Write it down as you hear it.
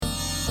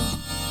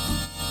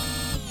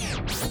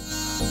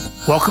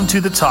Welcome to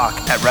The Talk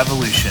at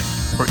Revolution,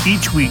 where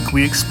each week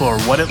we explore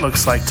what it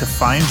looks like to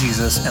find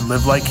Jesus and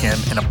live like him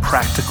in a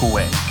practical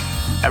way.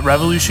 At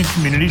Revolution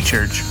Community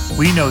Church,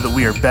 we know that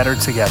we are better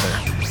together,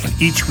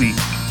 and each week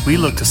we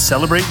look to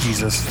celebrate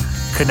Jesus,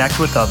 connect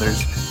with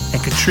others,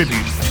 and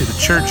contribute to the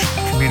church,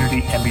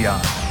 community, and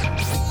beyond.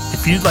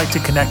 If you'd like to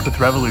connect with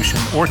Revolution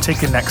or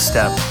take a next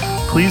step,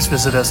 please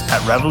visit us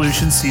at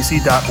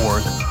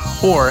revolutioncc.org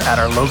or at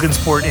our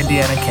Logansport,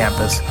 Indiana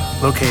campus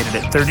located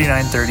at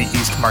 3930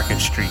 East Market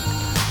Street.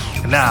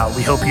 And now,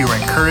 we hope you are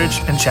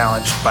encouraged and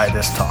challenged by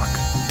this talk.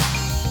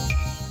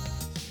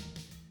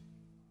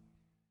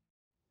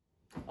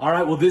 All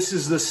right, well, this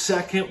is the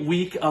second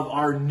week of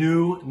our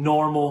new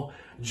normal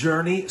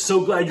journey.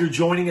 So glad you're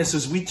joining us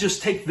as we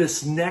just take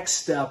this next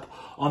step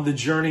on the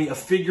journey of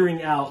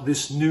figuring out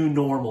this new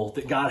normal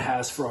that God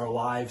has for our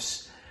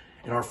lives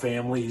and our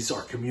families,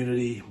 our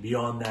community,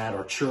 beyond that,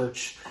 our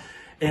church.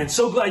 And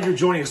so glad you're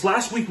joining us.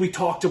 Last week we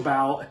talked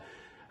about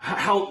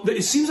how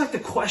it seems like the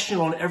question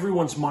on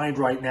everyone's mind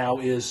right now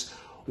is,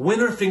 when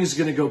are things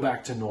going to go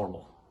back to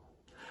normal?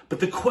 But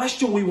the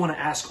question we want to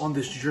ask on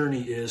this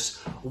journey is,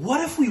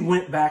 what if we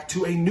went back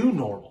to a new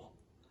normal?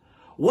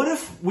 What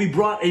if we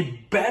brought a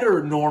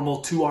better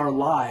normal to our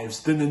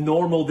lives than the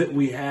normal that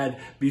we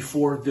had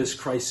before this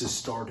crisis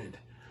started?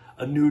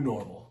 A new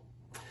normal.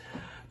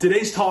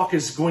 Today's talk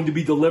is going to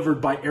be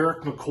delivered by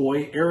Eric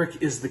McCoy.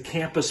 Eric is the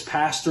campus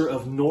pastor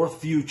of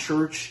Northview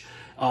Church,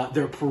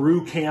 their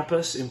Peru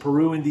campus in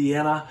Peru,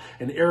 Indiana.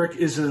 And Eric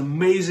is an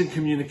amazing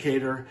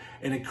communicator,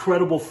 an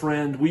incredible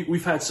friend.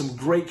 We've had some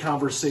great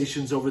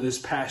conversations over this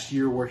past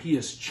year where he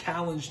has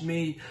challenged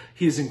me,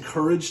 he has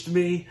encouraged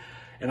me,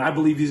 and I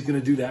believe he's going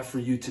to do that for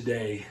you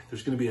today.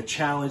 There's going to be a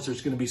challenge,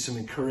 there's going to be some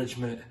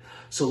encouragement.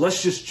 So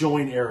let's just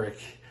join Eric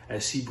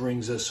as he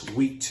brings us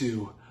week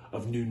 2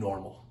 of New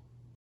Normal.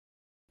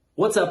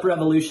 What's up,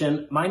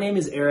 Revolution? My name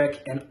is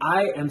Eric, and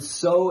I am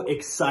so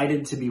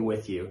excited to be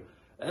with you.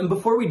 And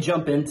before we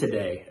jump in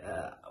today,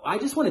 I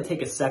just want to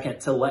take a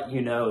second to let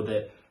you know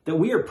that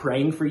we are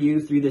praying for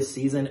you through this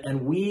season,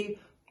 and we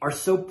are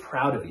so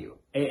proud of you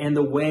and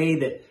the way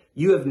that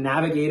you have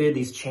navigated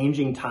these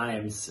changing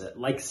times.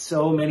 Like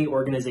so many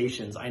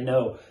organizations, I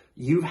know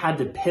you've had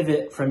to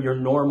pivot from your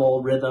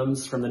normal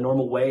rhythms, from the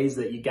normal ways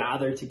that you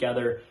gather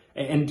together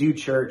and do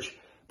church.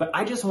 But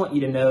I just want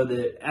you to know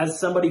that as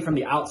somebody from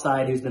the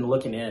outside who's been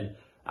looking in,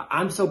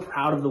 I'm so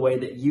proud of the way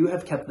that you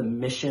have kept the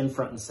mission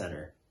front and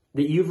center,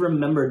 that you've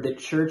remembered that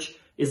church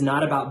is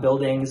not about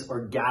buildings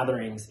or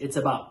gatherings. It's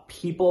about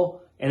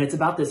people, and it's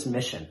about this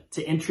mission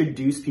to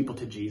introduce people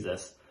to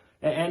Jesus.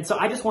 And so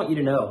I just want you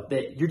to know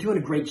that you're doing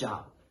a great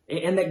job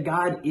and that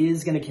God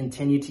is going to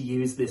continue to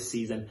use this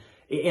season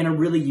in a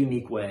really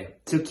unique way.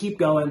 So keep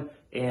going,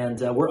 and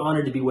we're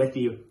honored to be with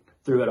you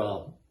through it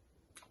all.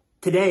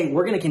 Today,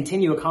 we're going to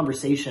continue a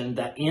conversation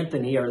that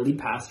Anthony, our lead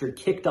pastor,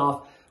 kicked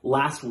off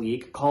last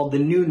week called The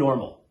New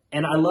Normal.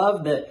 And I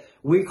love that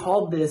we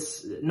called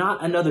this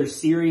not another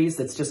series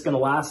that's just going to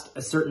last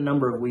a certain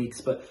number of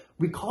weeks, but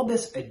we call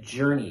this a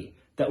journey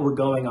that we're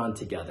going on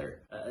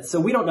together. So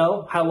we don't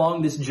know how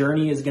long this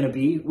journey is going to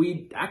be.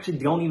 We actually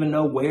don't even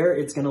know where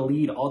it's going to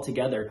lead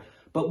altogether.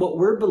 But what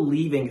we're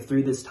believing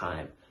through this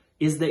time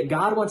is that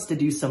God wants to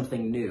do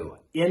something new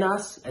in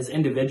us as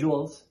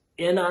individuals,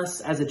 in us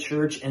as a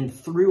church, and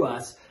through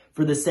us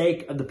for the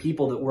sake of the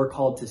people that we're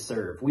called to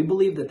serve. We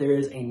believe that there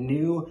is a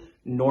new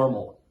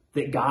normal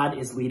that God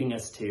is leading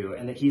us to,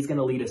 and that he's going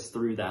to lead us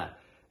through that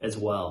as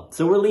well.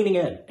 So we're leaning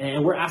in,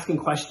 and we're asking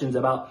questions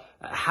about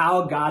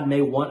how God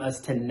may want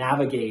us to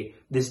navigate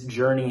this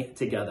journey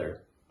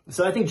together.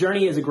 So I think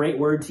journey is a great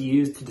word to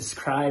use to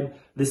describe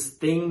this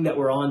thing that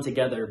we're on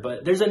together.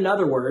 But there's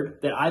another word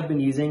that I've been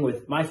using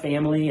with my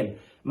family and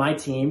my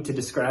team to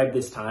describe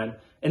this time,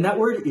 and that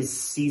word is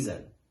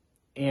season.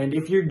 And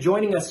if you're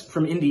joining us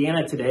from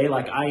Indiana today,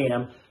 like I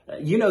am,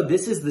 you know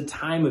this is the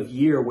time of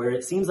year where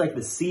it seems like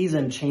the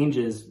season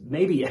changes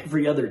maybe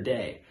every other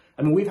day.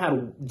 I mean, we've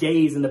had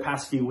days in the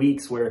past few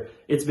weeks where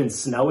it's been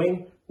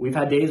snowing. We've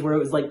had days where it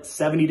was like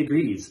 70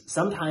 degrees.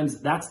 Sometimes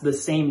that's the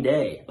same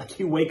day. Like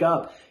you wake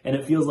up and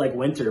it feels like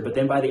winter, but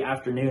then by the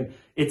afternoon,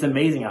 it's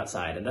amazing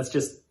outside. And that's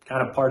just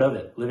kind of part of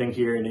it, living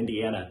here in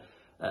Indiana.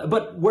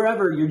 But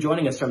wherever you're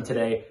joining us from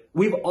today,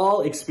 we've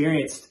all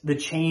experienced the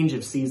change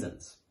of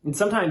seasons. And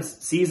sometimes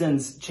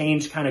seasons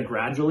change kind of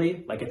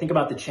gradually. Like I think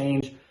about the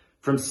change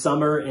from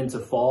summer into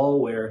fall,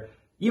 where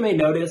you may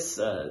notice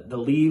the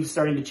leaves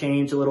starting to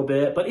change a little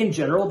bit, but in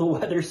general, the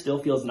weather still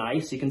feels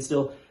nice. You can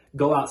still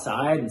go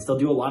outside and still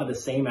do a lot of the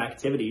same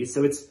activities.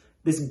 So it's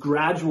this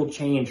gradual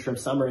change from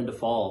summer into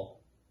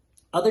fall.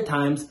 Other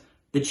times,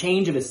 the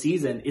change of a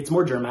season, it's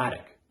more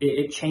dramatic.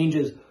 It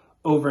changes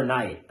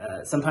overnight.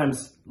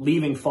 Sometimes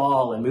leaving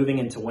fall and moving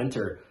into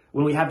winter,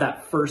 when we have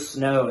that first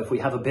snow, if we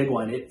have a big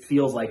one, it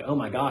feels like, oh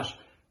my gosh,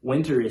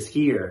 winter is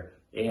here,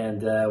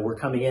 and we're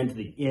coming into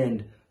the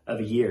end of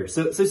a year.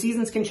 So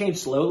seasons can change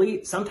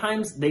slowly.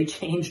 Sometimes they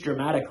change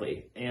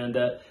dramatically. And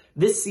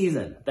this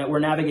season that we're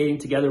navigating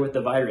together with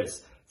the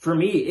virus For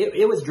me,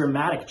 it was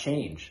dramatic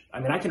change.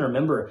 I mean, I can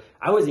remember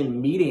I was in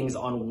meetings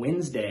on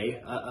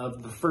Wednesday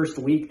of the first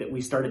week that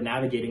we started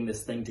navigating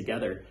this thing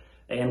together.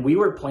 And we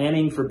were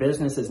planning for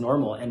business as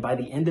normal. And by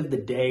the end of the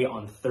day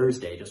on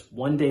Thursday, just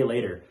one day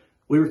later,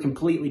 we were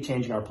completely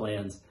changing our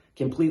plans,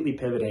 completely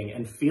pivoting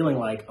and feeling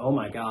like, oh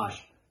my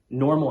gosh,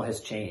 normal has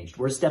changed.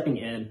 We're stepping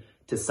in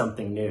to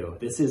something new.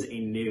 This is a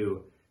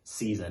new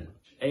season.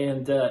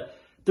 And the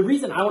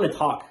reason I want to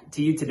talk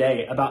to you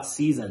today about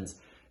seasons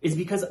is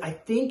because I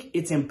think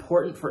it's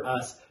important for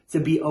us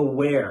to be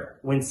aware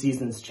when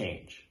seasons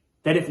change.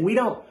 That if we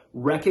don't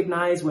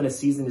recognize when a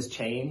season is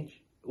changing,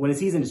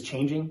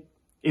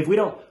 if we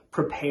don't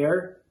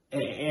prepare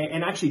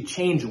and actually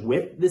change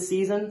with the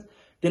seasons,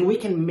 then we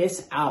can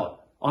miss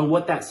out on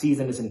what that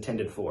season is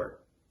intended for.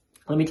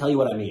 Let me tell you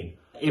what I mean.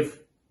 If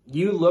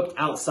you looked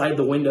outside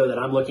the window that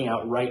I'm looking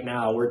out right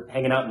now, we're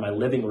hanging out in my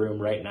living room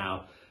right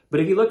now, but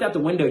if you looked out the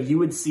window, you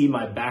would see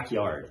my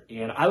backyard.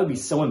 And I would be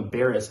so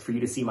embarrassed for you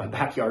to see my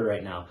backyard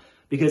right now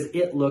because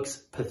it looks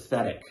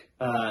pathetic.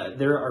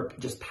 There are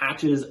just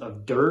patches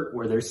of dirt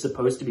where there's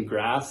supposed to be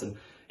grass, and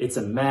it's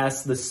a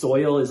mess. The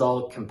soil is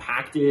all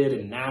compacted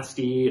and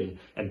nasty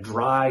and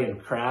dry and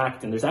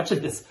cracked. And there's actually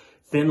this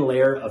thin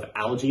layer of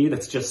algae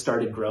that's just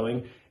started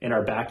growing in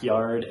our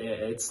backyard.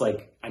 It's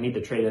like I need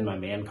to trade in my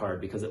man card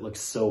because it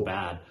looks so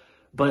bad.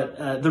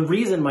 But the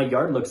reason my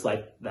yard looks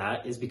like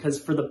that is because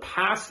for the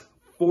past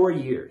 4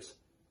 years,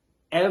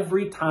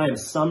 every time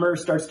summer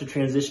starts to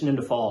transition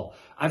into fall,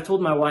 I've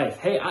told my wife,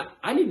 hey,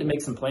 I need to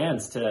make some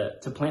plans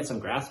to plant some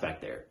grass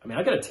back there. I mean,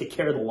 I got to take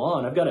care of the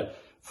lawn. I've got to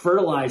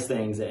fertilize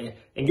things and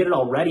get it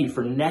all ready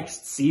for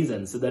next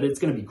season so that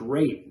it's going to be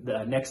great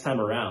the next time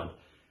around.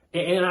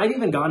 And I've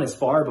even gone as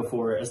far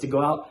before as to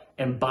go out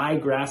and buy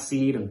grass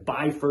seed and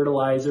buy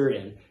fertilizer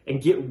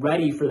and get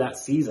ready for that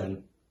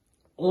season,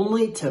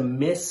 only to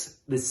miss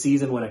the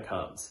season when it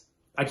comes.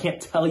 I can't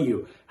tell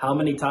you how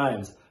many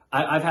times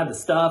I've had the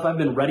stuff, I've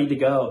been ready to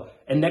go,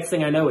 and next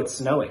thing I know, it's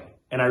snowing.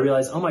 And I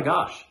realize, oh my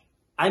gosh,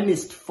 I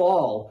missed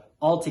fall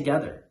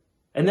altogether.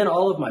 And then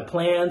all of my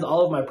plans,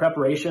 all of my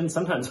preparations,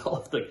 sometimes all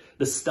of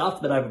the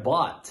stuff that I've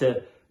bought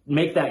to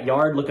make that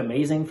yard look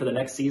amazing for the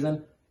next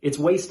season, it's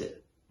wasted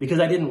because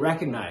I didn't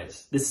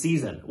recognize this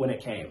season when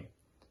it came.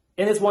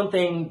 And it's one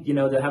thing,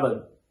 to have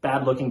a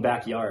bad looking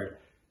backyard.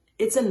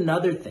 It's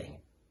another thing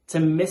to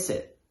miss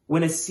it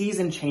when a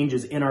season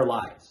changes in our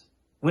lives,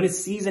 when a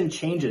season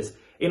changes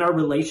in our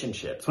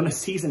relationships, when a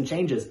season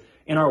changes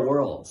in our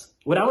worlds.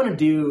 What I want to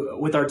do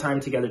with our time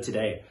together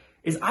today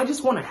is I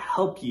just want to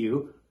help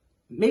you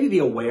maybe be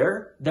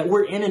aware that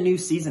we're in a new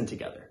season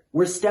together.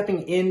 We're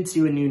stepping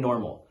into a new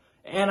normal.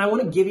 And I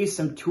want to give you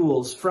some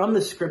tools from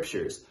the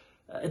scriptures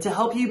to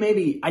help you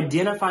maybe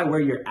identify where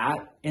you're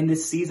at in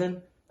this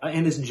season,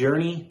 in this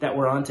journey that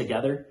we're on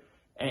together,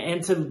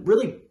 and to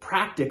really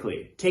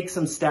practically take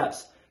some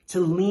steps to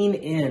lean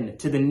in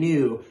to the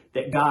new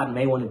that God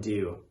may want to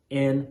do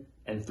in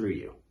and through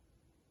you.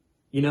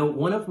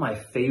 One of my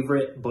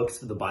favorite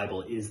books of the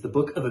Bible is the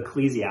book of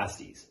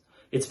Ecclesiastes.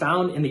 It's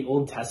found in the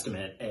Old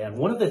Testament, and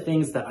one of the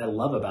things that I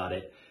love about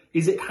it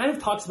is it kind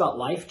of talks about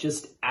life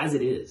just as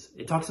it is.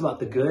 It talks about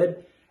the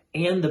good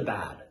and the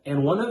bad.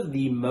 And one of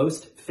the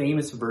most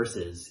famous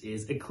verses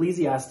is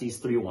Ecclesiastes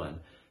 3:1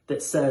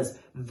 that says,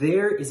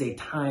 there is a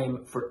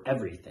time for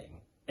everything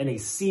and a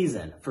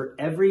season for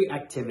every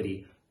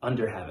activity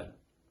under heaven.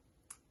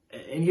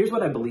 And here's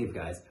what I believe,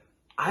 guys.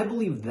 I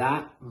believe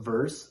that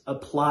verse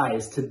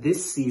applies to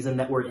this season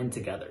that we're in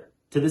together,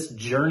 to this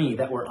journey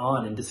that we're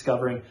on in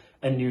discovering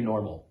a new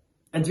normal.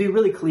 And to be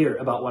really clear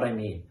about what I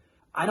mean,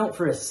 I don't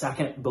for a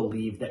second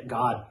believe that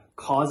God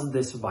caused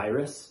this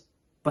virus,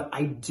 but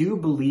I do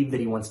believe that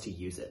he wants to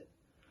use it.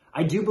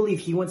 I do believe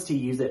he wants to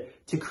use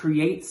it to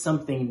create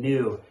something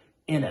new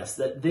in us,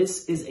 that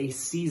this is a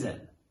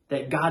season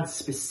that God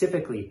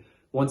specifically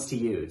wants to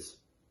use.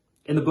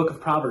 In the book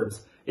of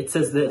Proverbs, it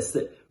says this,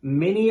 that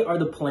many are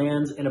the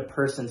plans in a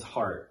person's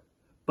heart,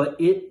 but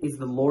it is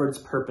the Lord's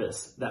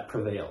purpose that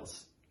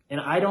prevails. And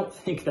I don't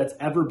think that's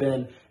ever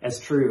been as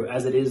true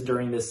as it is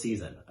during this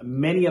season.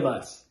 Many of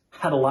us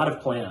had a lot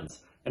of plans,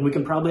 and we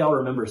can probably all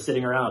remember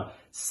sitting around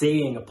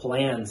seeing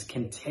plans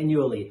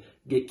continually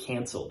get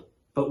canceled.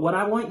 But what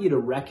I want you to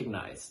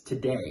recognize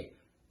today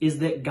is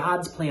that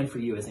God's plan for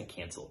you isn't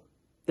canceled.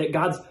 That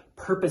God's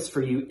purpose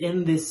for you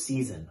in this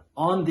season,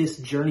 on this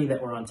journey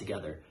that we're on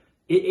together,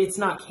 it's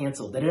not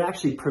canceled, that it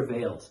actually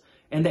prevails,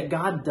 and that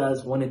God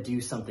does want to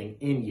do something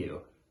in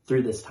you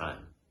through this time.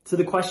 So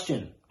the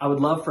question I would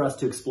love for us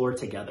to explore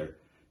together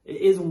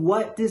is,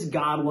 what does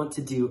God want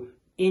to do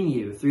in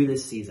you through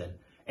this season?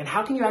 And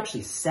how can you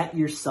actually set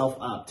yourself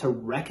up to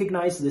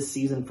recognize this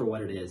season for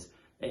what it is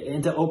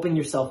and to open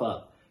yourself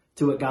up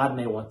to what God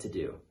may want to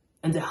do?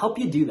 And to help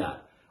you do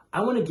that,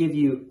 I want to give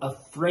you a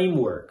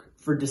framework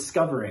for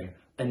discovering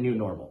a new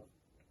normal.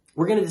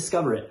 We're going to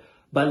discover it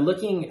by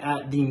looking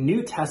at the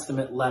New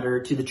Testament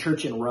letter to the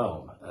church in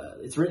Rome.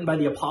 It's written by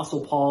the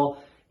Apostle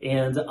Paul,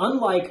 and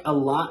unlike a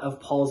lot of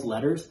Paul's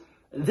letters,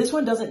 this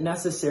one doesn't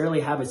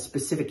necessarily have a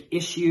specific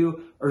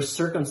issue or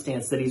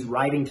circumstance that he's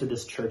writing to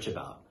this church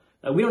about.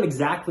 We don't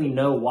exactly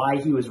know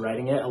why he was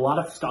writing it. A lot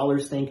of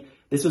scholars think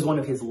this was one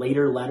of his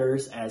later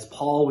letters as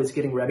Paul was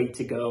getting ready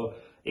to go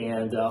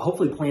and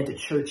hopefully plant a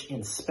church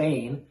in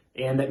Spain,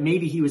 and that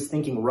maybe he was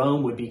thinking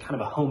Rome would be kind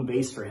of a home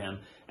base for him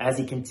as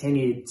he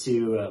continued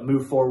to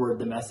move forward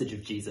the message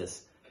of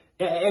Jesus.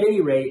 At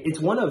any rate, it's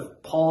one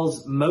of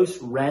Paul's most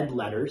read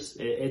letters.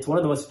 It's one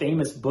of the most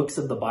famous books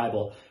of the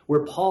Bible,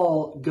 where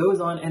Paul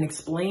goes on and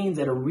explains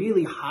at a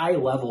really high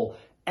level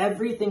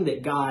everything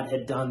that God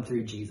had done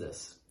through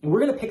Jesus. And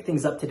we're going to pick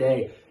things up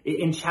today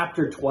in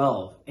chapter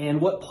 12.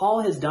 And what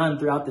Paul has done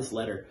throughout this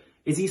letter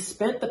is he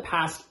spent the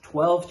past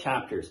 12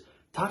 chapters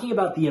talking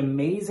about the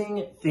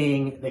amazing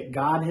thing that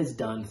God has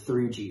done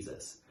through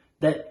Jesus.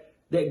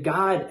 That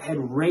God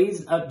had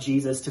raised up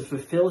Jesus to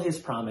fulfill his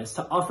promise,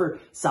 to offer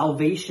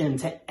salvation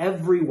to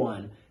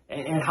everyone,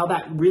 and how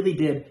that really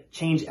did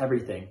change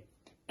everything.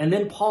 And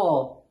then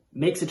Paul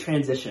makes a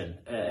transition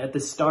at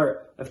the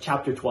start of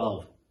chapter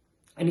 12.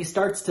 And he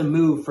starts to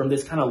move from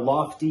this kind of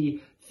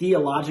lofty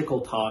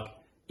theological talk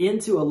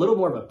into a little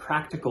more of a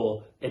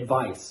practical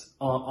advice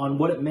on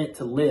what it meant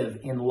to live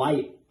in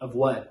light of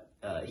what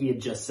he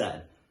had just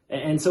said.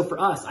 And so for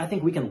us, I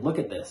think we can look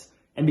at this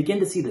and begin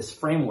to see this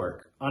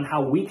framework on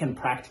how we can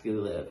practically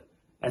live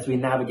as we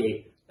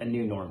navigate a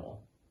new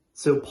normal.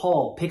 So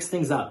Paul picks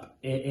things up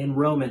in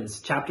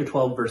Romans chapter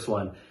 12, verse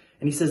 1,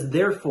 and he says,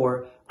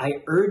 "Therefore,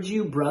 I urge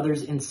you,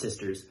 brothers and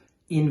sisters,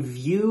 in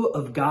view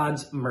of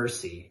God's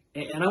mercy."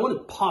 And I want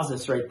to pause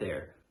this right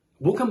there.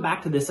 We'll come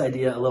back to this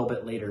idea a little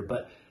bit later,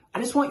 but I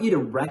just want you to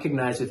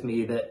recognize with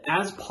me that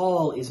as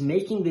Paul is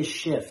making this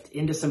shift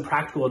into some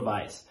practical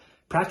advice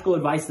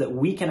that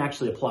we can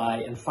actually apply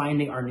in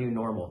finding our new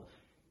normal,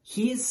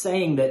 he's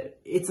saying that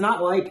it's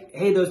not like,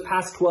 hey, those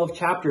past 12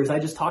 chapters, I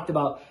just talked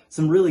about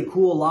some really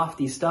cool,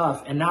 lofty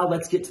stuff, and now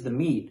let's get to the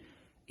meat.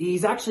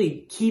 He's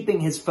actually keeping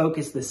his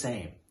focus the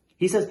same.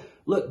 He says,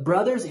 look,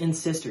 brothers and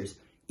sisters,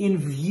 in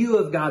view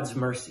of God's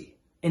mercy,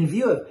 in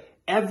view of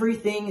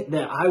everything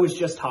that I was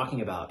just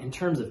talking about in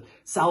terms of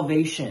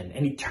salvation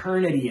and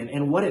eternity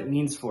and what it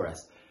means for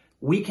us,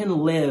 we can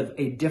live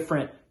a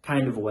different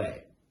kind of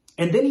way.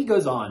 And then he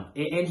goes on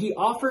and he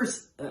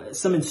offers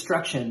some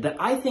instruction that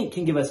I think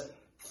can give us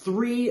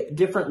 3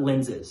 different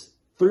lenses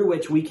through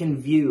which we can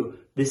view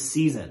this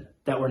season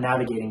that we're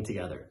navigating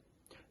together.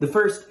 The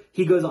first,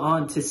 he goes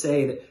on to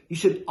say that you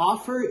should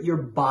offer your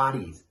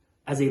bodies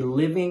as a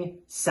living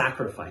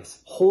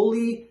sacrifice,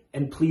 holy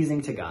and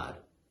pleasing to God.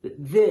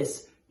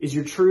 This is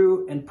your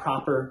true and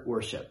proper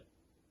worship.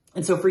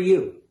 And so for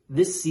you,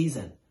 this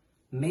season,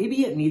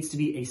 maybe it needs to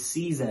be a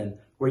season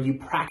where you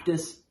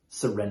practice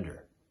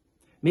surrender.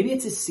 Maybe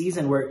it's a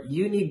season where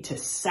you need to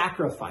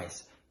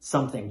sacrifice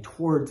something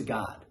towards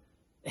God.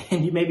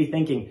 And you may be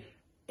thinking,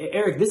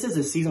 Eric, this is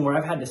a season where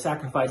I've had to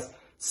sacrifice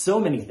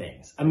so many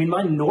things. I mean,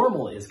 my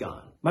normal is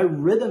gone. My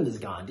rhythm is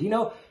gone. Do you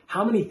know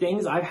how many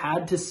things I've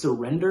had to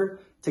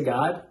surrender to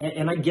God?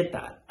 And I get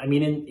that. I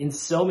mean, in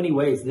so many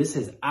ways, this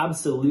has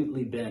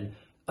absolutely been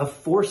a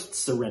forced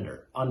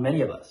surrender on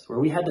many of us, where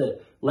we had to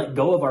let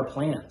go of our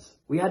plans.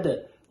 We had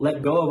to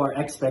let go of our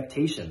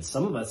expectations.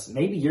 Some of us,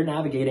 maybe you're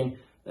navigating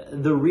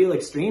the real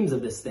extremes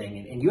of this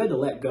thing, and you had to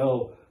let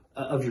go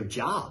of your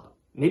job.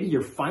 Maybe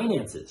your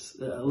finances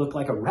look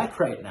like a wreck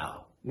right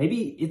now.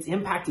 Maybe it's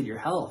impacted your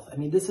health. I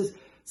mean, this is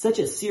such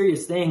a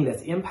serious thing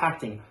that's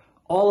impacting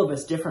all of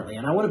us differently,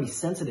 and I want to be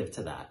sensitive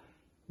to that.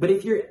 But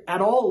if you're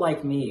at all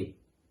like me,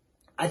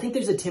 I think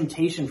there's a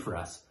temptation for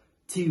us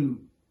to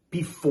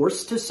be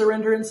forced to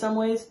surrender in some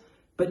ways,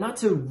 but not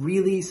to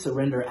really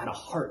surrender at a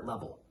heart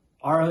level,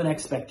 our own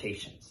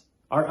expectations,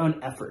 our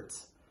own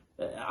efforts.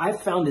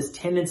 I've found this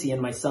tendency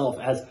in myself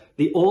as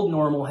the old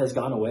normal has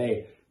gone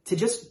away to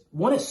just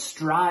want to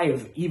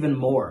strive even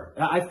more.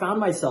 I found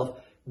myself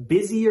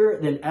busier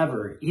than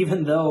ever,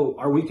 even though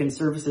our weekend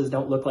services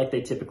don't look like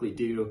they typically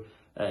do,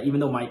 even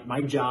though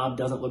my job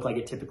doesn't look like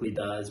it typically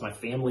does, my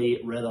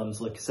family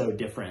rhythms look so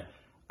different.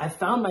 I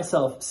found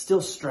myself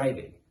still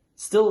striving,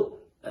 still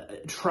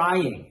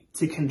trying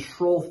to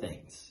control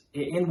things.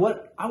 And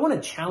what I want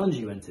to challenge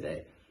you in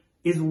today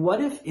is, what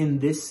if in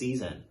this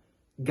season,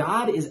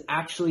 God is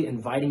actually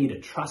inviting you to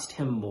trust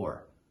him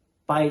more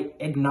by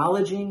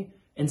acknowledging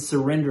and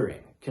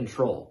surrendering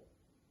control?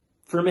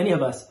 For many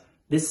of us,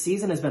 this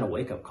season has been a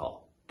wake-up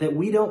call that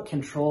we don't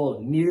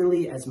control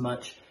nearly as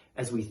much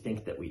as we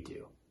think that we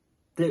do,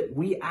 that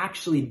we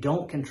actually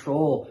don't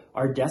control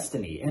our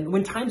destiny. And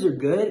when times are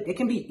good, it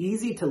can be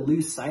easy to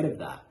lose sight of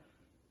that.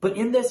 But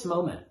in this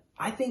moment,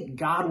 I think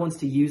God wants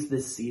to use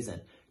this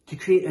season to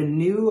create a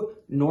new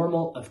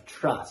normal of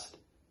trust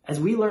as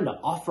we learn to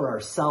offer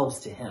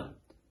ourselves to him,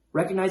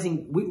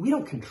 recognizing we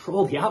don't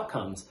control the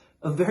outcomes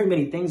of very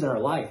many things in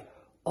our life.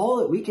 All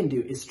that we can do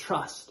is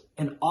trust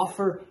and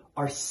offer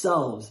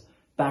ourselves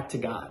back to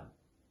God.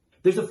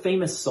 There's a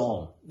famous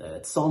psalm,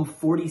 Psalm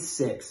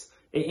 46,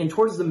 and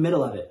towards the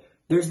middle of it,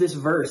 there's this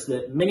verse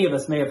that many of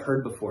us may have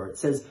heard before. It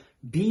says,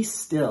 "Be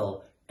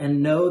still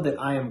and know that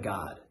I am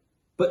God."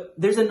 But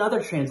there's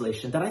another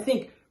translation that I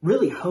think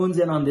really hones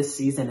in on this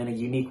season in a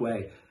unique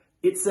way.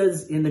 It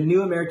says in the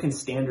New American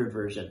Standard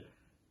Version,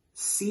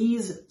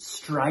 cease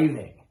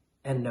striving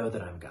and know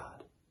that I'm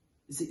God.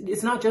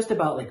 It's not just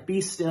about like,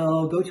 be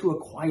still, go to a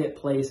quiet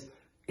place.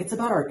 It's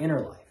about our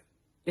inner life.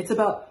 It's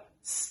about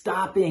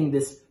stopping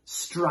this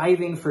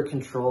striving for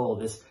control,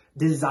 this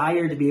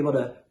desire to be able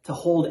to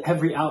hold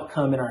every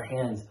outcome in our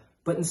hands,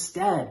 but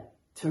instead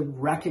to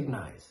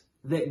recognize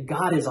that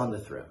God is on the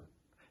throne,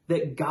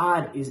 that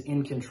God is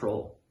in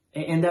control,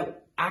 and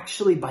that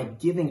actually by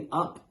giving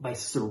up, by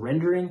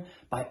surrendering,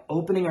 by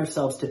opening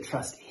ourselves to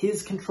trust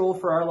his control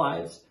for our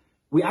lives,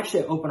 we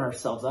actually open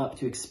ourselves up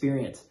to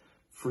experience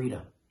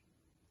freedom.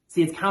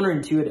 See, it's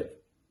counterintuitive,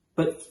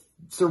 but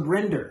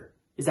surrender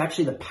is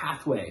actually the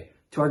pathway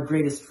to our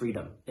greatest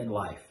freedom in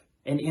life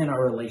and in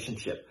our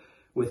relationship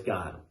with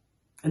God.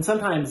 And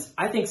sometimes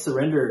I think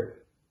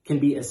surrender can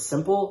be as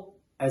simple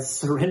as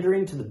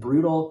surrendering to the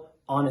brutal,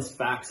 honest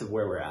facts of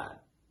where we're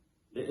at.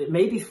 It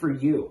may be for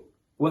you.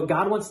 What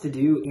God wants to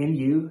do in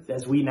you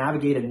as we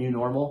navigate a new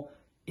normal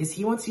is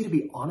he wants you to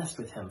be honest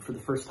with him for the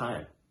first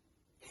time.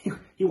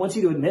 He wants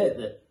you to admit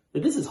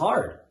that this is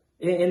hard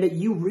and that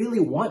you really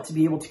want to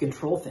be able to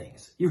control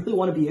things. You really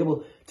want to be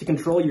able to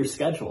control your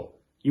schedule.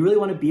 You really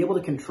want to be able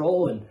to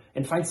control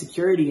and find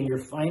security in your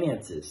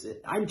finances.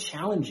 I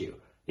challenge you,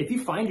 if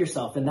you find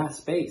yourself in that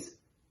space,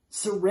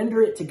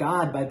 surrender it to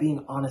God by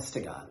being honest to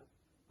God,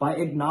 by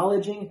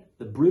acknowledging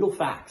the brutal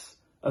facts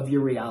of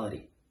your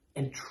reality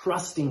and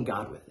trusting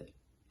God with it.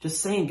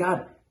 Just saying,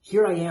 God,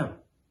 here I am,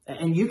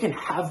 and you can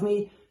have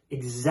me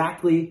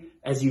exactly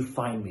as you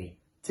find me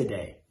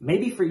today.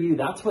 Maybe for you,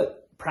 that's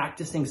what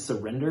practicing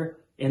surrender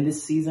in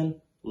this season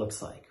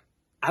looks like.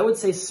 I would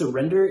say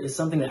surrender is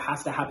something that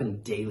has to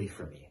happen daily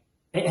for me.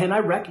 And I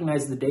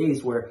recognize the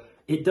days where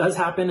it does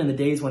happen and the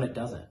days when it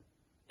doesn't.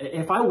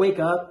 If I wake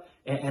up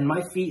and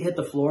my feet hit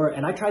the floor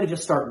and I try to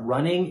just start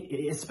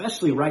running,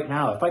 especially right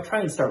now, if I try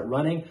and start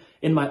running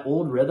in my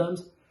old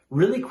rhythms,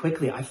 really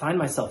quickly I find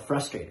myself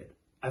frustrated.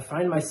 I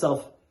find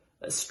myself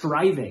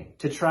striving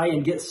to try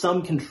and get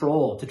some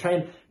control, to try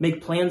and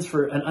make plans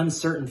for an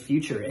uncertain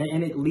future.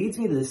 And it leads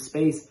me to this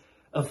space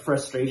of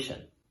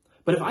frustration.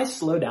 But if I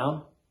slow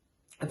down,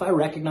 if I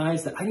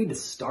recognize that I need to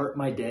start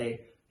my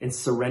day and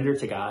surrender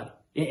to God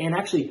and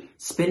actually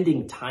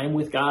spending time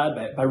with God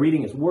by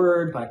reading his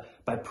word,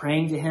 by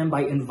praying to him,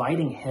 by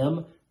inviting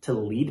him to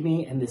lead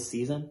me in this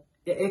season,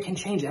 it can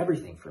change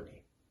everything for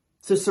me.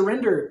 So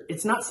surrender,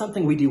 it's not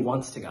something we do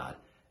once to God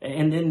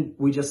and then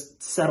we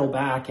just settle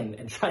back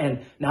and try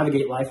and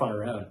navigate life on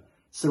our own.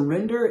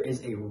 Surrender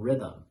is a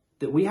rhythm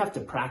that we have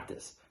to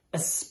practice,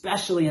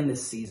 especially in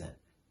this season,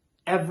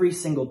 every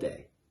single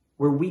day,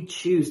 where we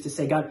choose to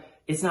say, God,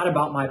 it's not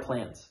about my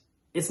plans.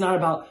 It's not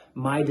about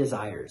my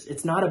desires.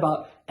 It's not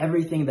about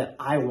everything that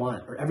I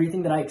want or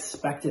everything that I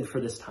expected for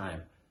this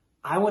time.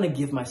 I want to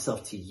give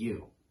myself to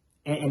you.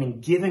 And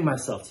in giving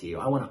myself to you,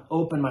 I want to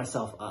open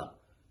myself up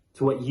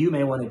to what you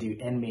may want to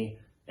do in me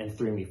and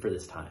through me for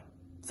this time.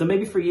 So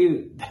maybe for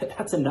you,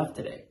 that's enough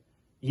today.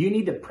 You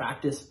need to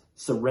practice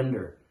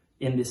surrender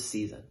in this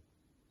season.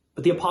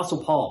 But the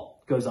Apostle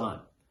Paul goes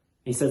on.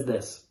 He says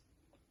this.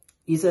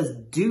 He says,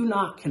 do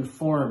not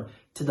conform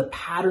to the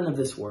pattern of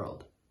this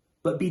world,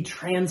 but be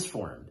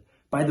transformed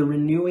by the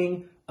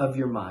renewing of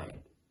your mind.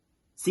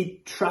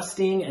 See,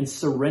 trusting and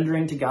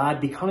surrendering to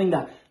God, becoming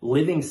that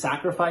living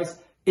sacrifice,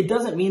 it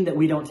doesn't mean that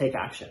we don't take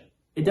action.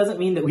 It doesn't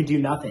mean that we do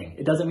nothing.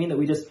 It doesn't mean that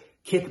we just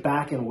kick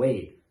back and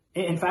wait.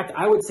 In fact,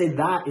 I would say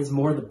that is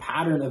more the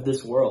pattern of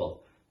this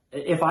world.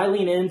 If I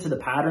lean into the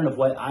pattern of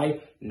what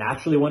I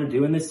naturally want to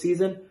do in this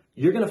season,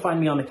 you're going to find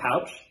me on the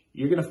couch.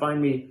 You're going to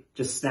find me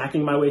just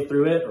snacking my way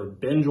through it or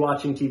binge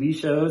watching TV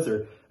shows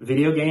or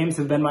video games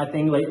have been my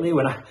thing lately.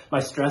 When my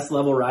stress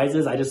level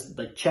rises, I just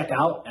check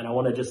out and I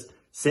want to just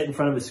sit in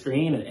front of the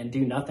screen and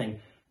do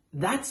nothing.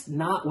 That's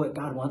not what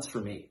God wants for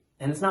me.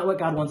 And it's not what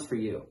God wants for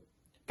you.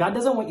 God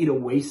doesn't want you to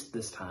waste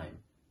this time.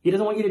 He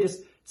doesn't want you to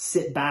just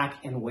sit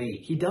back and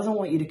wait. He doesn't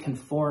want you to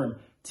conform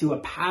to a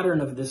pattern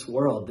of this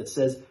world that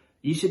says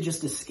you should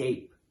just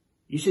escape.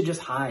 You should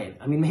just hide.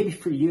 I mean, maybe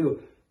for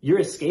you, your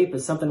escape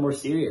is something more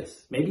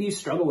serious. Maybe you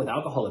struggle with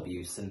alcohol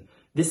abuse and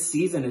this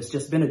season has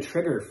just been a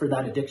trigger for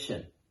that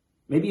addiction.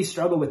 Maybe you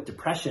struggle with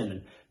depression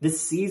and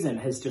this season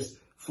has just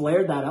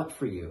flared that up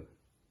for you.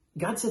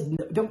 God said,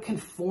 don't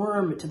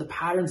conform to the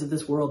patterns of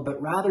this world,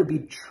 but rather be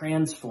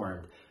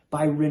transformed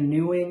by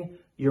renewing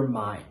your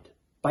mind,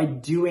 by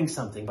doing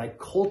something, by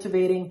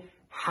cultivating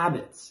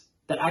habits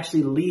that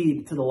actually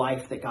lead to the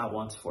life that God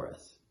wants for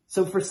us.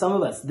 So for some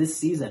of us, this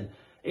season,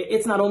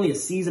 it's not only a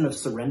season of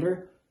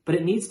surrender, but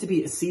it needs to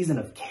be a season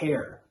of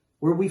care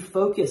where we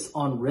focus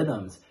on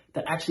rhythms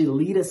that actually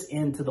lead us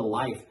into the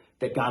life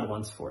that God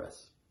wants for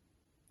us.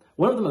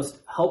 One of the most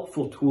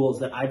helpful tools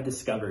that I've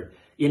discovered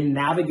in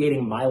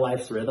navigating my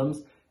life's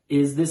rhythms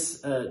is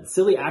this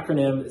silly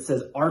acronym that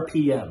says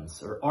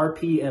RPMs or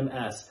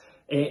RPMS.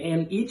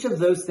 And each of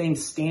those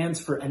things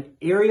stands for an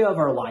area of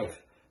our life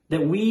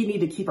that we need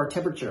to keep our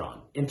temperature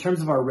on in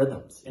terms of our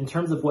rhythms, in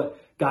terms of what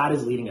God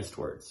is leading us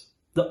towards.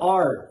 The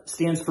R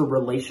stands for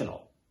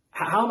relational.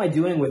 How am I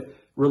doing with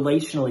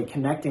relationally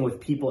connecting with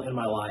people in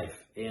my life?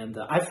 And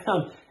I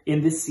found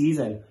in this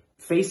season,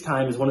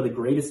 FaceTime is one of the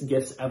greatest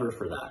gifts ever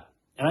for that.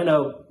 And I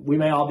know we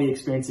may all be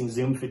experiencing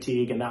Zoom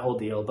fatigue and that whole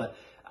deal, but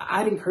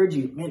I'd encourage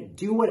you, man,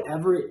 do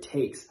whatever it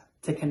takes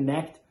to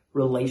connect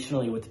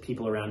relationally with the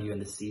people around you in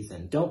this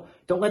season. Don't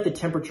let the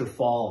temperature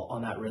fall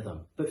on that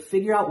rhythm, but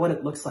figure out what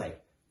it looks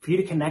like for you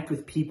to connect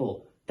with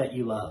people that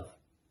you love.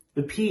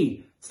 The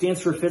P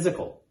stands for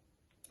physical.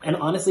 And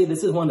honestly,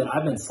 this is one that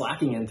I've been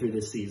slacking in through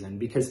this season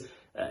because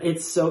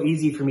it's so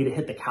easy for me to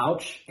hit the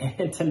couch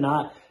and to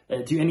not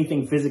do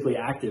anything physically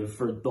active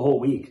for the whole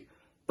week.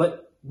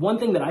 But one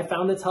thing that I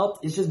found that's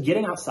helped is just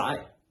getting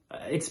outside,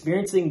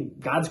 experiencing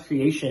God's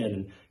creation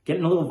and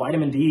getting a little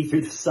vitamin D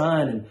through the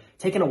sun and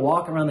taking a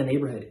walk around the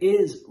neighborhood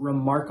is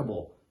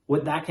remarkable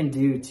what that can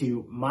do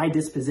to my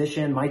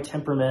disposition, my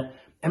temperament,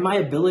 and my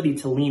ability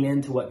to lean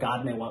into what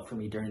God may want for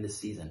me during this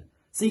season.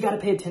 So you got to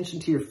pay attention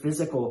to your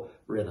physical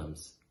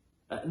rhythms.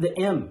 The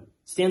M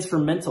stands for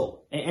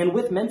mental. And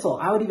with mental,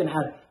 I would even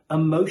add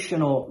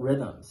emotional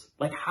rhythms.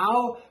 Like,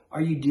 how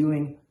are you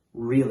doing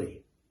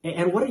really?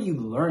 And what are you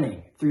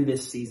learning through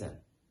this season?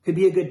 Could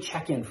be a good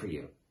check-in for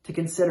you to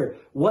consider,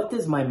 what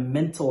does my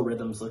mental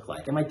rhythms look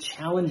like? Am I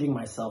challenging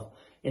myself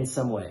in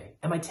some way?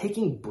 Am I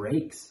taking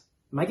breaks?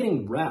 Am I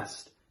getting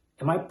rest?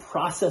 Am I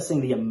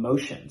processing the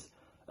emotions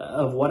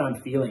of what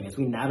I'm feeling as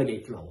we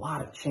navigate through a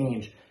lot of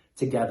change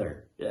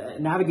together?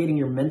 Navigating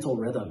your mental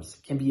rhythms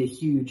can be a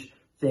huge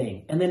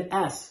thing. And then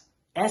S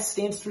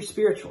stands for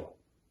spiritual.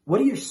 What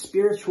do your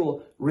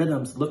spiritual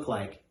rhythms look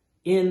like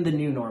in the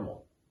new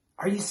normal?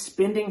 Are you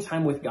spending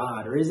time with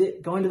God, or is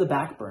it going to the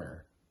back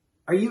burner?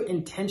 Are you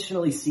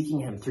intentionally seeking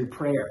Him through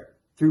prayer,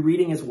 through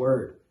reading His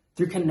Word,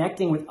 through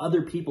connecting with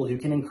other people who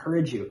can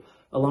encourage you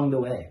along the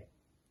way?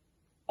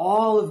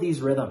 All of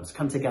these rhythms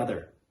come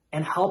together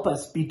and help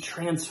us be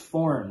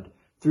transformed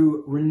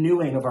through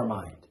renewing of our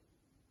mind.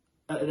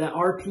 The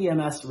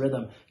RPMS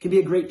rhythm can be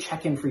a great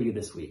check-in for you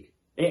this week.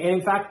 And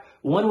in fact,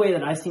 one way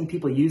that I've seen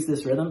people use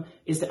this rhythm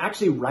is to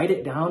actually write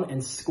it down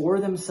and score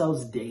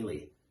themselves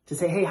daily. To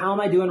say, hey, how am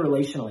I doing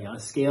relationally on a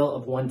scale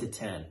of 1 to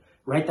 10?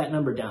 Write that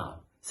number down.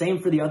 Same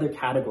for the other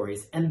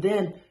categories. And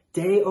then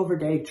day over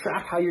day,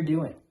 track how you're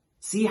doing.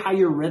 See how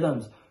your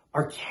rhythms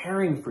are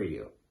caring for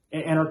you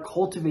and are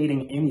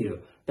cultivating in you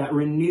that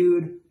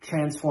renewed,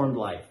 transformed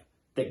life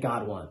that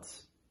God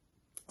wants.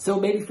 So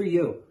maybe for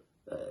you,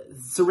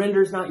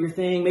 surrender is not your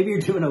thing. Maybe you're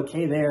doing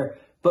okay there.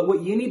 But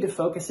what you need to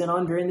focus in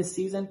on during this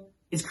season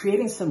is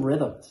creating some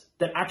rhythms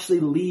that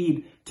actually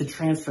lead to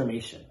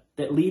transformation,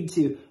 that lead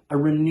to a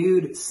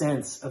renewed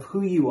sense of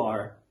who you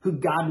are, who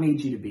God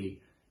made you to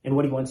be, and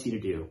what He wants you to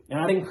do.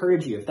 And I'd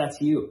encourage you, if that's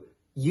you,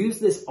 use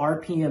this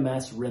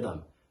RPMS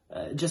rhythm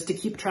just to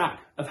keep track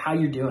of how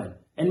you're doing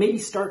and maybe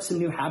start some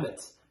new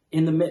habits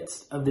in the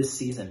midst of this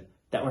season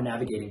that we're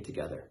navigating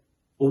together.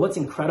 Well, what's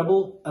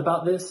incredible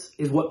about this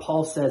is what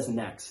Paul says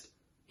next.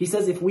 He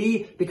says if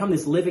we become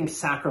this living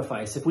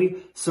sacrifice, if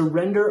we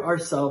surrender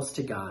ourselves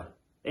to God,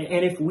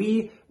 and if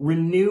we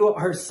renew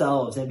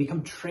ourselves and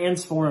become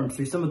transformed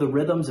through some of the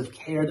rhythms of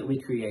care that we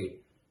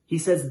create, he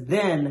says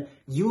then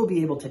you will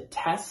be able to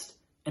test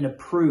and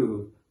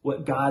approve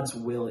what God's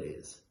will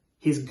is.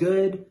 His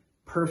good,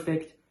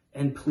 perfect,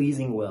 and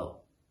pleasing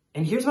will.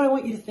 And here's what I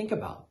want you to think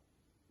about.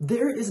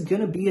 There is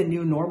going to be a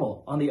new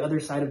normal on the other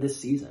side of this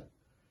season.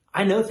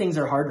 I know things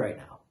are hard right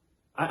now.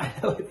 I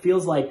know it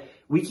feels like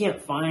we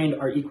can't find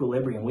our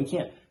equilibrium. We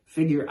can't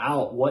figure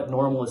out what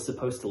normal is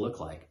supposed to look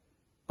like.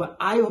 But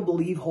I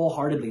believe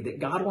wholeheartedly that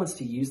God wants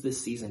to use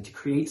this season to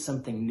create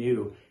something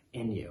new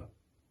in you.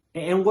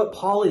 And what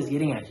Paul is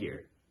getting at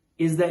here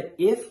is that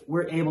if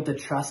we're able to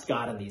trust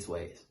God in these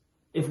ways,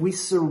 if we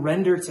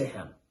surrender to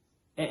Him,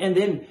 and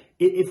then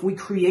if we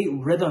create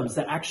rhythms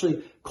that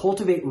actually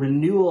cultivate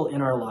renewal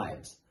in our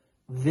lives,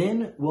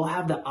 then we'll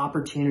have the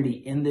opportunity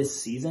in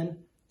this season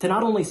to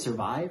not only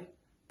survive,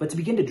 but to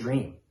begin to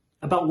dream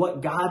about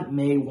what God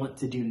may want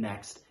to do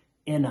next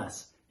in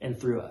us and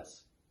through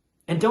us.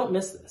 And don't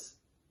miss this.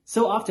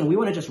 So often we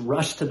want to just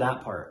rush to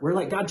that part. We're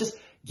like, God, just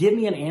give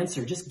me an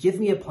answer. Just give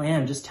me a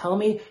plan. Just tell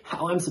me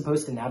how I'm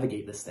supposed to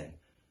navigate this thing.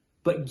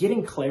 But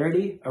getting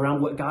clarity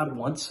around what God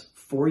wants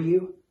for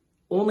you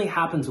only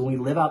happens when we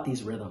live out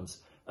these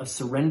rhythms of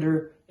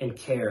surrender and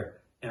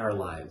care in our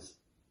lives.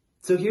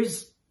 So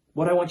here's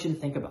what I want you to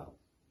think about.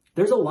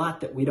 There's a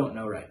lot that we don't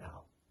know right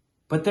now,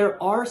 but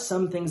there are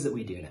some things that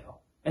we do know,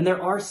 and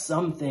there are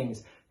some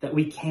things that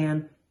we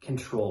can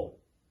control.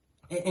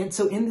 And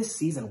so in this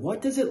season,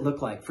 what does it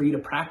look like for you to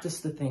practice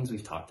the things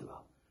we've talked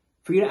about?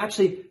 For you to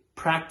actually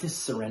practice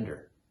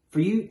surrender, for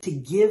you to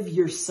give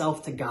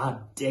yourself to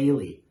God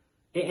daily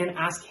and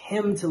ask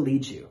Him to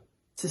lead you,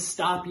 to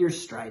stop your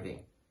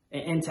striving,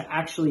 and to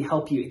actually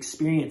help you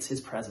experience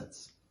His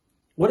presence.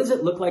 What does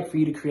it look like for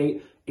you to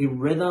create a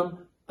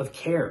rhythm of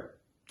care?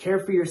 Care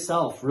for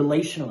yourself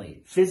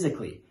relationally,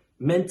 physically,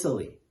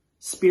 mentally,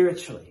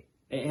 spiritually,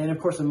 and of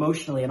course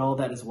emotionally and all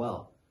that as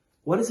well.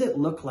 What does it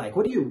look like?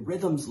 What do your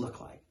rhythms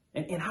look like?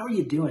 And how are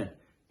you doing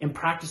in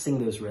practicing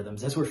those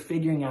rhythms as we're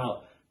figuring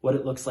out what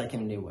it looks like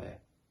in a new way?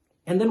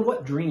 And then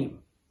what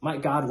dream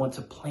might God want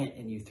to plant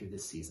in you through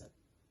this season?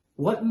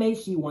 What may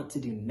He want to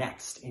do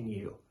next in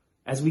you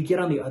as we get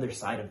on the other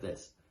side of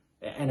this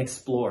and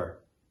explore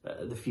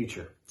the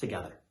future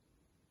together.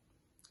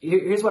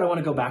 Here's what I want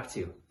to go back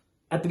to.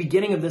 At the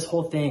beginning of this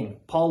whole thing,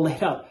 Paul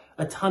laid out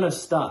a ton of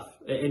stuff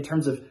in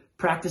terms of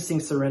practicing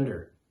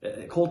surrender,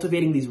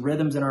 cultivating these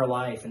rhythms in our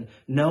life and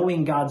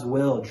knowing God's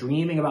will,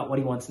 dreaming about what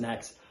he wants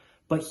next.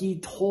 But he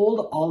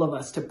told all of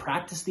us to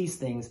practice these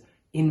things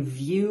in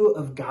view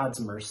of God's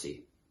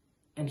mercy.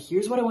 And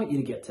here's what I want you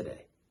to get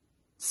today.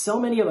 So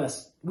many of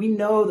us, we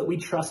know that we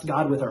trust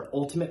God with our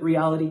ultimate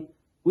reality.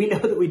 We know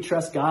that we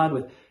trust God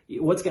with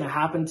what's going to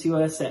happen to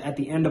us at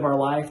the end of our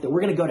life, that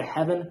we're going to go to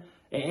heaven,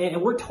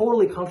 and we're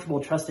totally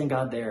comfortable trusting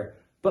God there.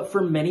 But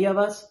for many of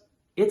us,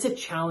 it's a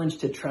challenge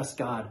to trust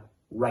God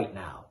right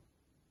now.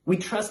 We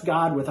trust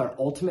God with our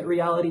ultimate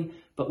reality,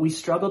 but we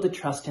struggle to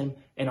trust him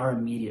in our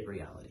immediate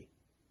reality.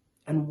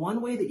 And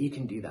one way that you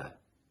can do that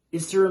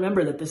is to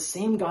remember that the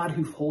same God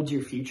who holds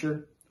your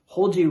future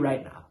holds you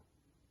right now.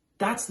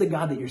 That's the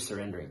God that you're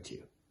surrendering to.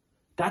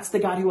 That's the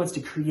God who wants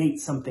to create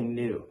something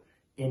new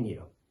in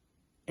you.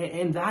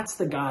 And that's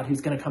the God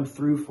who's going to come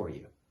through for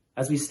you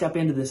as we step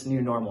into this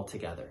new normal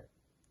together.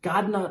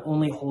 God not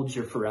only holds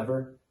your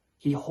forever,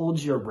 he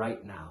holds your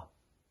right now.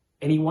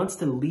 And he wants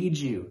to lead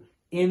you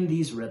in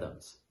these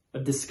rhythms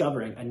of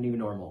discovering a new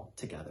normal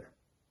together.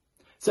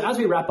 So as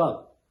we wrap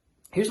up,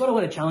 here's what I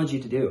want to challenge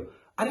you to do.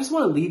 I just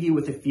want to leave you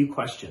with a few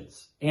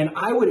questions. And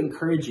I would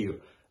encourage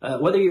you,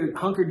 whether you're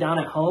hunkered down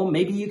at home,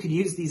 maybe you could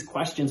use these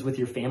questions with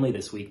your family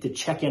this week to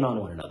check in on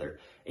one another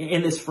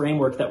in this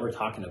framework that we're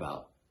talking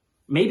about.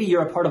 Maybe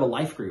you're a part of a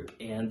life group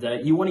and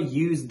you want to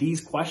use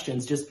these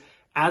questions just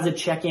as a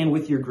check-in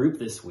with your group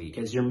this week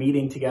as you're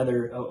meeting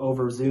together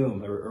over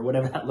Zoom or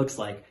whatever that looks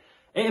like.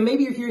 And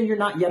maybe you're here and you're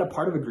not yet a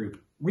part of a group.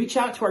 Reach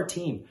out to our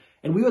team,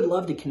 and we would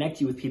love to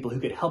connect you with people who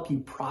could help you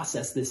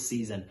process this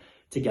season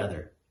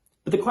together.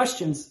 But the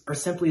questions are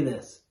simply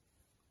this.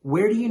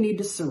 Where do you need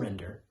to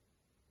surrender?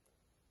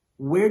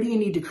 Where do you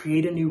need to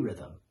create a new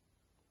rhythm?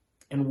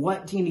 And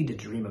what do you need to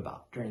dream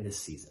about during this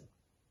season?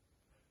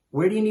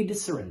 Where do you need to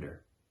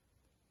surrender?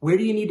 Where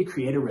do you need to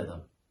create a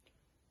rhythm?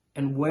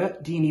 And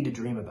what do you need to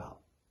dream about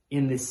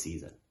in this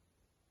season?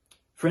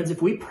 Friends,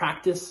 if we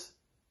practice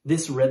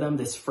this rhythm,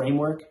 this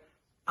framework,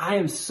 I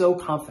am so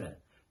confident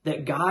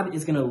that God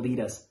is going to lead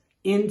us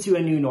into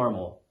a new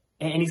normal,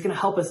 and he's going to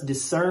help us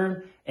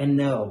discern and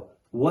know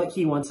what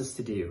he wants us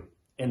to do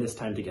in this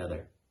time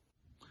together.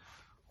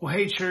 Well,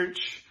 hey,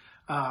 church,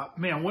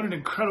 man, what an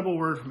incredible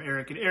word from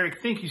Eric. And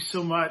Eric, thank you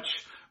so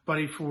much,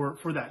 buddy, for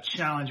that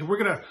challenge. And we're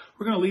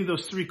gonna leave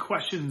those 3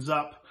 questions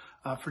up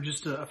for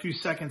just a few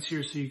seconds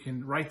here, so you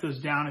can write those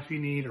down if you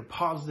need, or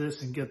pause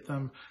this and get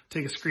them,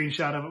 take a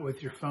screenshot of it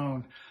with your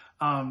phone.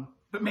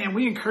 But man,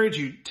 we encourage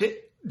you to,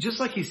 just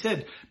like he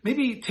said,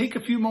 maybe take a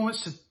few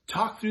moments to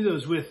talk through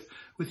those with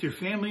your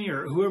family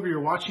or whoever you're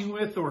watching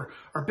with, or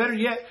better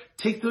yet,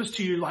 take those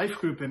to your life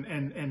group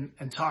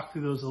and talk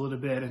through those a little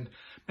bit. And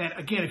man,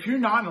 again, if you're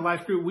not in a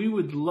life group, we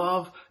would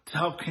love to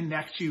help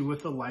connect you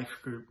with a life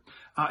group.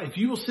 If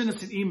you will send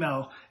us an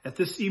email at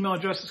this email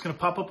address that's going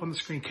to pop up on the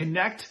screen,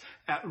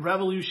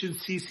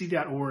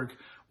 connect@revolutioncc.org.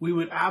 We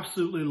would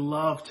absolutely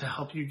love to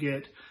help you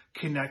get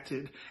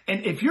connected.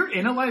 And if you're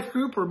in a life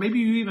group, or maybe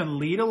you even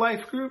lead a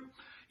life group,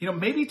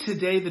 maybe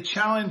today the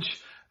challenge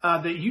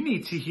that you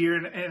need to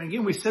hear, and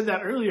again, we said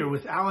that earlier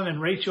with Alan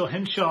and Rachel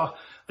Henshaw,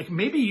 like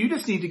maybe you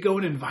just need to go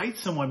and invite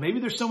someone.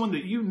 Maybe there's someone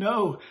that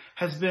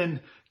has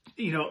been,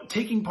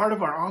 taking part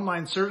of our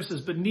online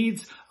services, but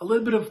needs a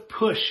little bit of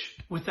push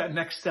with that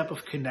next step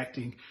of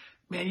connecting.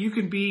 Man, you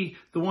can be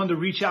the one to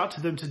reach out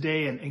to them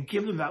today and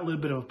give them that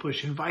little bit of a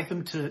push. Invite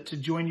them to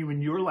join you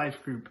in your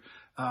life group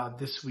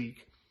this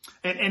week.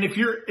 And if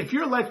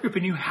you're a life group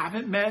and you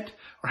haven't met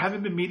or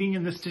haven't been meeting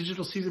in this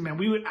digital season, man,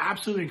 we would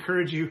absolutely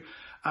encourage you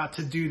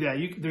to do that.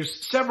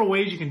 There's several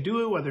ways you can do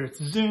it, whether it's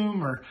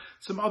Zoom or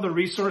some other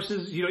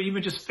resources,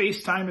 even just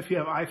FaceTime if you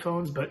have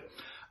iPhones. But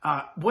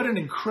what an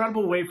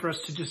incredible way for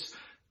us to just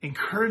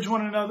encourage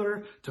one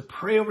another, to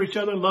pray over each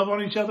other, love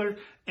on each other.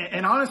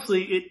 And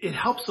honestly, it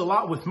helps a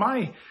lot with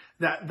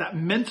that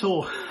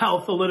mental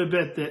health a little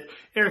bit that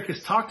Eric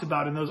has talked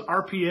about in those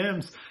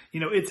RPMs.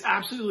 It's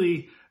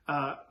absolutely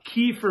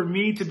key for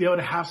me to be able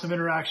to have some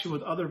interaction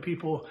with other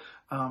people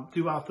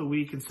throughout the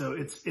week. And so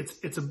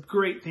it's a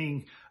great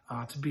thing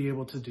to be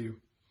able to do.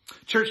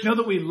 Church, know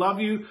that we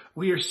love you.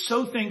 We are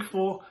so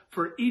thankful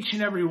for each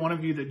and every one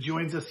of you that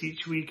joins us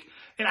each week.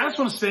 And I just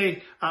want to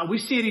say, we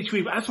see it each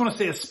week, but I just want to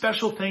say a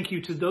special thank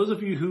you to those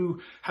of you who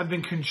have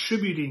been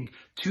contributing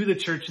to the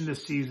church in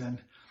this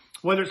season.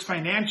 Whether it's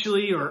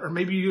financially or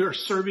maybe you are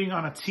serving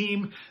on a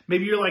team,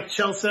 maybe you're like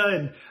Chelsea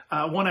and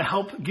want to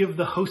help give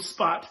the host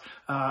spot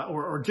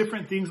or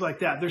different things like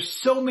that. There's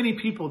so many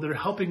people that are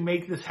helping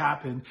make this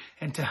happen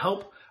and to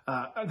help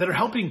that are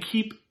helping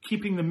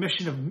keeping the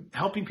mission of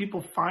helping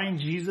people find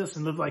Jesus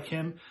and live like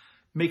him,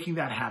 making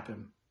that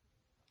happen.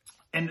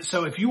 And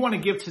so if you want to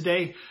give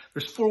today,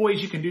 there's 4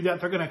 ways you can do that.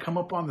 They're going to come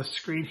up on the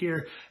screen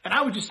here. And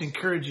I would just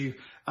encourage you,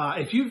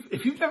 if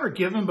you've never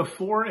given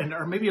before and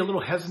are maybe a little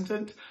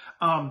hesitant,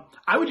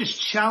 I would just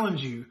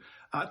challenge you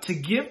to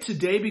give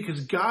today,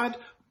 because God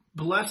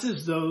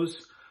blesses those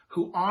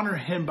who honor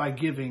him by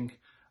giving,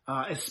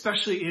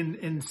 especially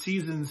in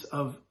seasons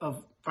of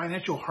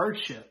financial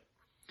hardship.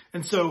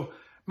 And so,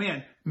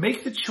 man,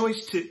 make the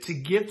choice to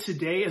give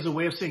today as a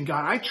way of saying,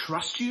 God, I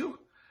trust you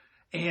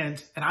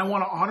and I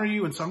want to honor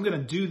you. And so I'm going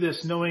to do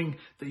this knowing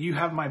that you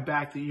have my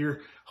back, that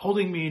you're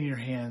holding me in your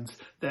hands,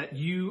 that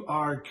you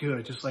are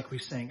good, just like we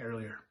sang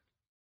earlier.